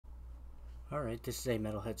Alright, this is a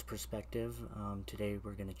Metalhead's perspective. Today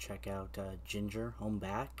we're going to check out Jinjer, Home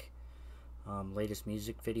Back. Latest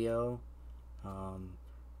music video.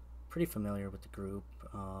 Pretty familiar with the group.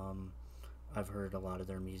 I've heard a lot of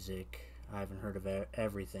their music. I haven't heard of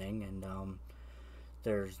everything, and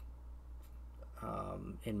there's,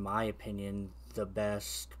 in my opinion, the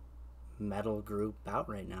best metal group out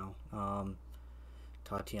right now.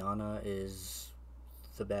 Tatiana is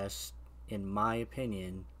the best, in my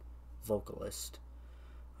opinion, vocalist.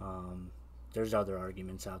 There's other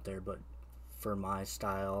arguments out there, but for my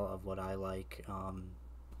style of what I like,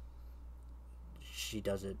 she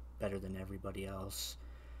does it better than everybody else.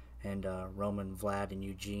 And Roman, Vlad, and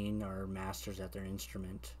Eugene are masters at their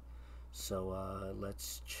instrument. So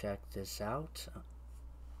let's check this out.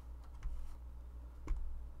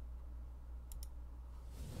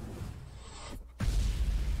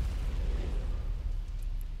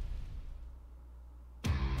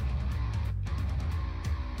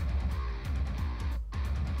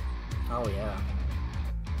 Oh yeah.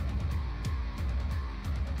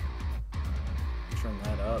 Turn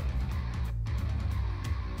that up.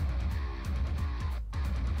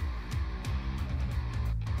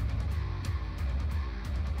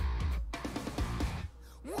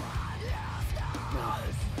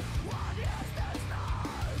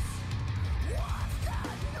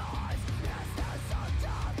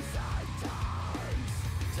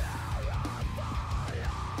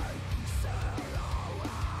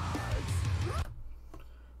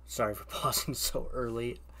 Sorry for pausing so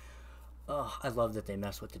early. Oh, I love that they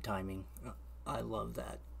mess with the timing. I love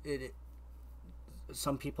that.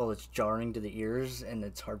 Some people, it's jarring to the ears, and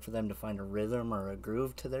it's hard for them to find a rhythm or a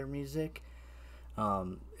groove to their music.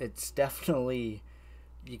 It's definitely,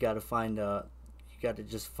 you got to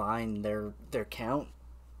just find their count.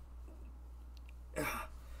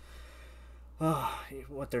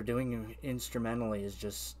 What they're doing instrumentally is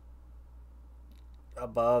just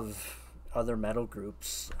above other metal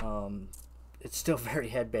groups. It's still very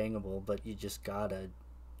headbangable, but you gotta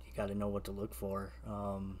know what to look for.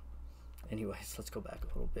 Anyways, let's go back a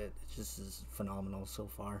little bit. It just is phenomenal so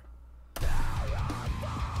far.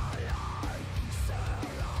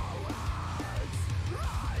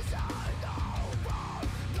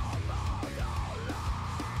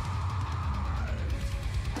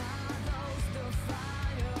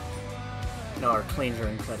 No, our cleans are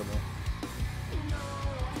incredible.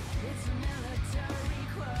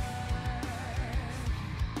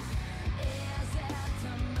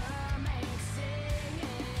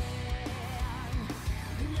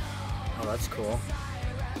 Oh, that's cool.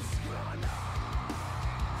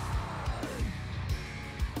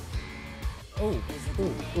 Oh,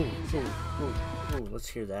 let's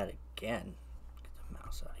hear that again. Get the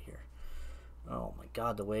mouse out of here. Oh my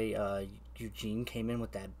god, the way Eugene came in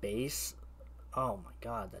with that bass. Oh my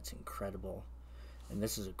god, that's incredible. And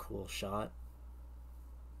this is a cool shot.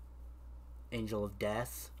 Angel of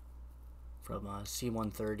Death from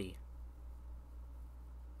C-130.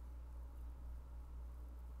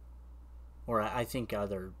 Or I think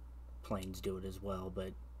other planes do it as well,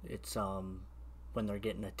 but it's when they're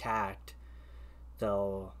getting attacked,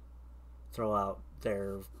 they'll throw out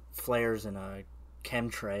their flares in a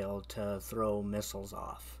chemtrail to throw missiles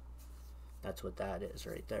off. That's what that is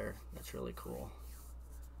right there. That's really cool.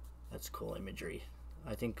 That's cool imagery.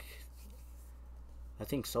 I think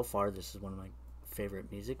so far this is one of my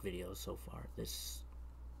favorite music videos so far. This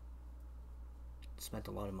spent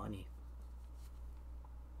a lot of money.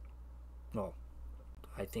 Well,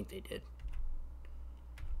 I think they did.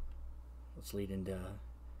 Let's lead into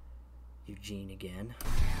Eugene again.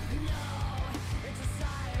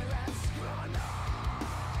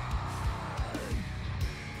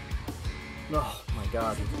 Oh my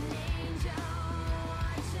god.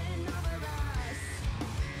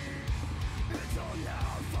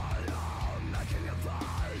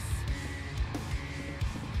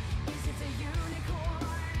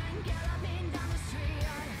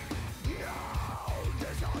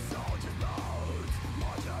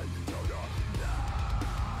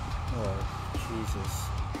 Oh, Jesus.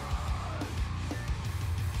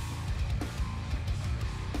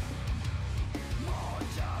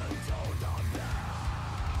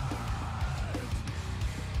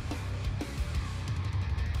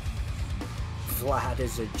 Vlad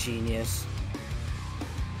is a genius.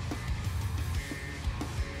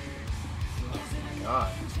 Oh my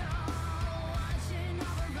god.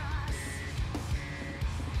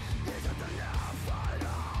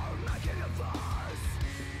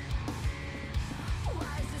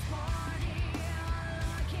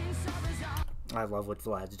 I love what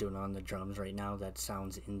Vlad's doing on the drums right now. That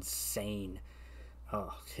sounds insane.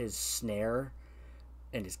 Oh, his snare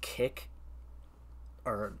and his kick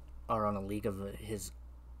are on a league of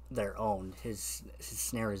their own. His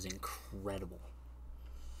snare is incredible.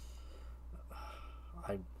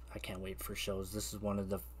 I can't wait for shows. This is one of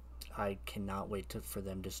the I cannot wait for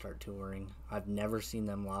them to start touring. I've never seen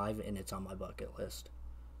them live, and it's on my bucket list.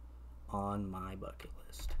 On my bucket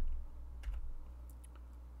list.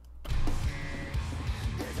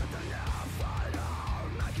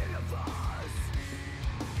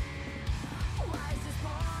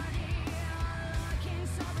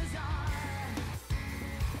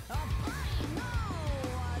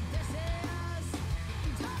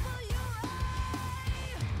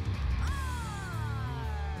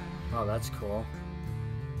 Oh, that's cool.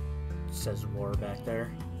 It says war back there.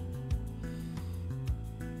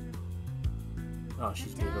 Oh,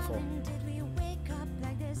 she's beautiful.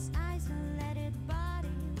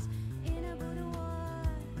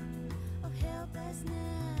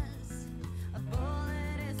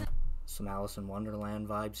 Some Alice in Wonderland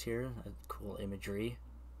vibes here. Cool imagery.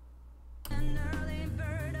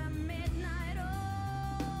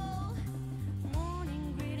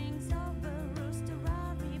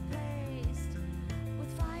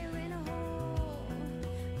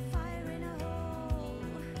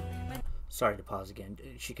 Sorry to pause again.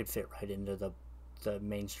 She could fit right into the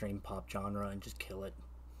mainstream pop genre and just kill it.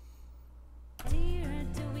 Dear,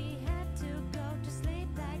 do we have to go to sleep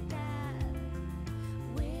like that?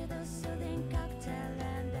 With a soothing cocktail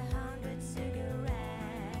and 100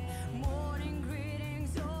 cigarette. Morning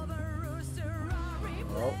greetings over Rooster Rory.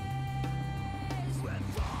 Oh.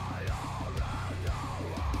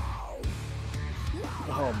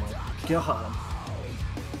 Oh my god.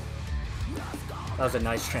 That was a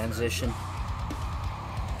nice transition.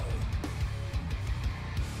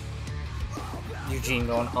 Eugene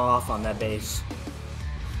going off on that bass.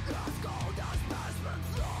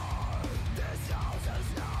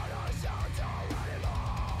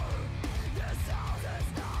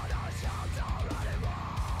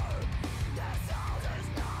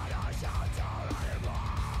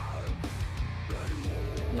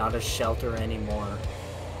 Not a shelter anymore.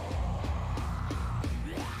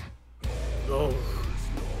 Oh.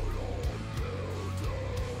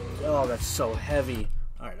 Oh, that's so heavy.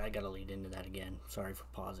 Alright, I gotta lead into that again. Sorry for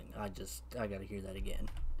pausing. I gotta hear that again.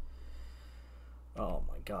 Oh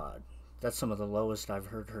my god. That's some of the lowest I've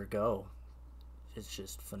heard her go. It's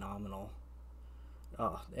just phenomenal.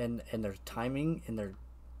 Oh, and their timing and their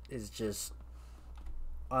is just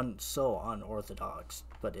so unorthodox,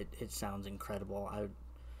 but it sounds incredible.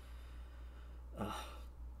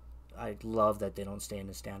 I love that they don't stay in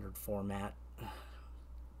the standard format.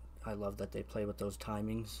 I love that they play with those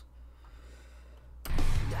timings.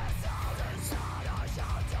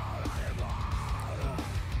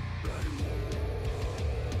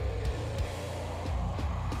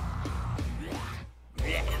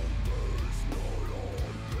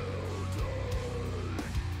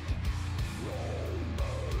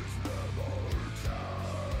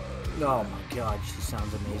 Oh my god, she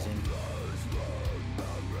sounds amazing.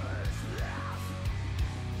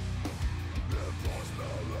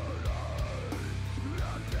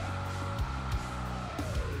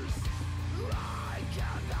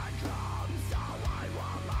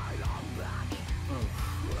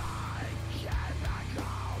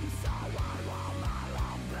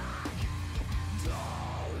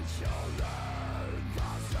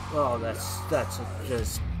 Oh, that's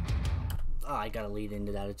just. Oh, I gotta lead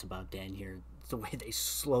into that. It's about Dan here. The way they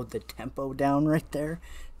slowed the tempo down right there,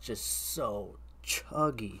 just so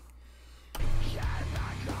chuggy.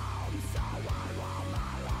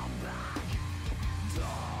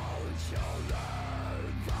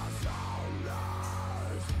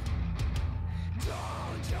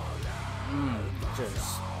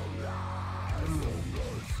 Just.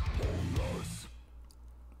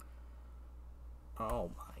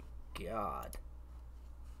 Oh my god.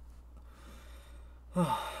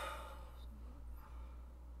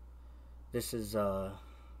 This is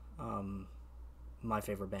my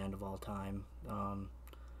favorite band of all time.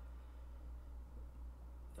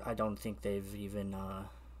 I don't think they've even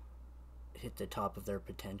hit the top of their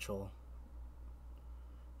potential.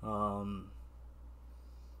 I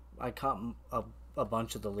caught a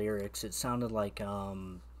bunch of the lyrics. It sounded like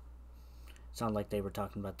they were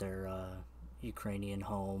talking about their Ukrainian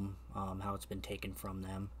home, how it's been taken from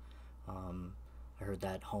them. I heard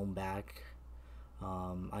that home back.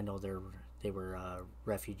 I know they were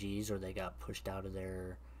refugees, or they got pushed out of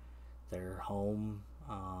their home,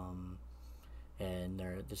 and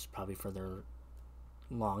this is probably for their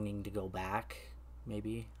longing to go back,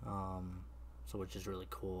 maybe. So which is really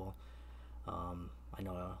cool. I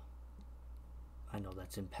know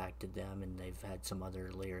that's impacted them, and they've had some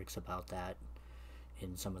other lyrics about that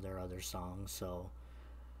in some of their other songs. So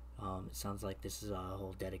it sounds like this is a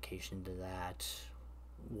whole dedication to that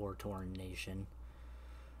war-torn nation.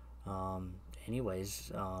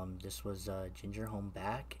 Anyways, this was Jinjer Home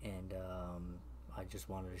Back, and I just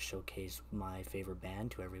wanted to showcase my favorite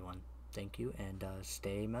band to everyone. Thank you, and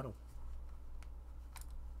stay metal.